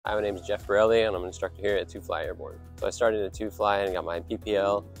Hi, my name is Jeff Borelli, and I'm an instructor here at 2Fly Airborne. So I started at 2Fly and got my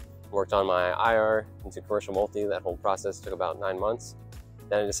PPL, worked on my IR into commercial multi. That whole process took about 9 months.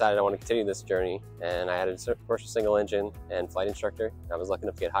 Then I decided I want to continue this journey, and I added a commercial single engine and flight instructor. I was lucky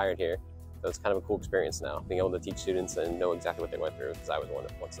enough to get hired here. So it's kind of a cool experience now, being able to teach students and know exactly what they went through, because I was one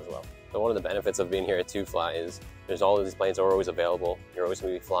once as well. So one of the benefits of being here at 2Fly is there's all of these planes are always available. You're always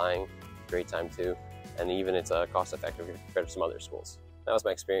going to be flying. Great time too. And even it's cost effective compared to some other schools. That was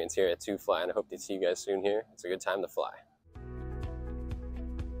my experience here at 2Fly, and I hope to see you guys soon here. It's a good time to fly.